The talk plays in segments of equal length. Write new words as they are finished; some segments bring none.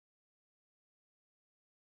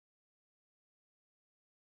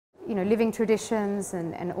living traditions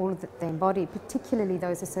and all that they embody, particularly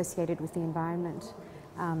those associated with the environment,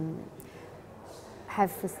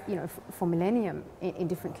 have for millennium in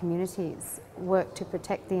different communities worked to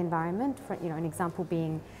protect the environment. For, an example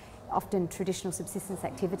being often traditional subsistence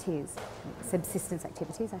activities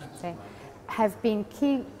I should say, have been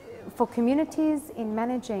key for communities in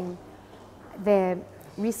managing their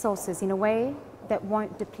resources in a way that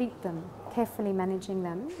won't deplete them, carefully managing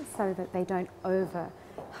them so that they don't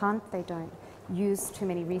overhunt, they don't use too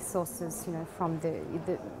many resources, from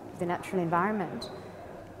the natural environment.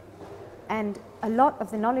 And a lot of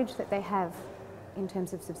the knowledge that they have in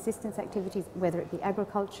terms of subsistence activities, whether it be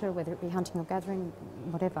agriculture, whether it be hunting or gathering,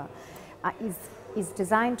 whatever, is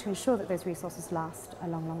designed to ensure that those resources last a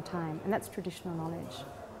long, long time. And that's traditional knowledge.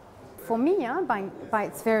 For me, by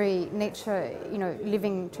its very nature,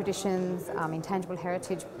 living traditions, intangible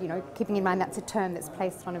heritage, keeping in mind that's a term that's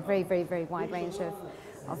placed on a very, very, very wide range of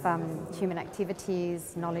human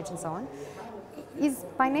activities, knowledge and so on, is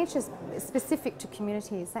by nature specific to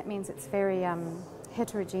communities. That means it's very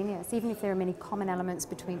heterogeneous, even if there are many common elements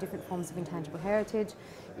between different forms of intangible heritage,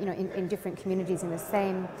 in different communities in the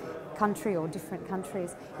same country or different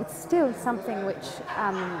countries. It's still something which,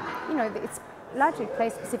 it's largely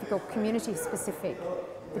place-specific or community-specific.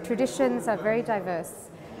 The traditions are very diverse.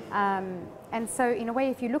 And so, in a way,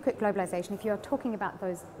 if you look at globalization, if you're talking about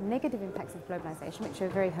those negative impacts of globalization, which are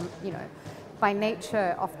very, by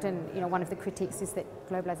nature, often, one of the critiques is that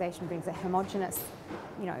globalization brings a homogenous,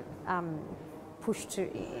 push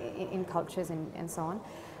in cultures and so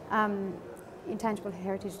on. Intangible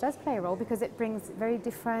heritage does play a role because it brings very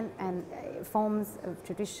different forms of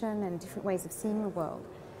tradition and different ways of seeing the world,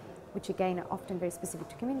 which again are often very specific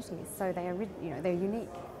to communities. So they are, they're unique.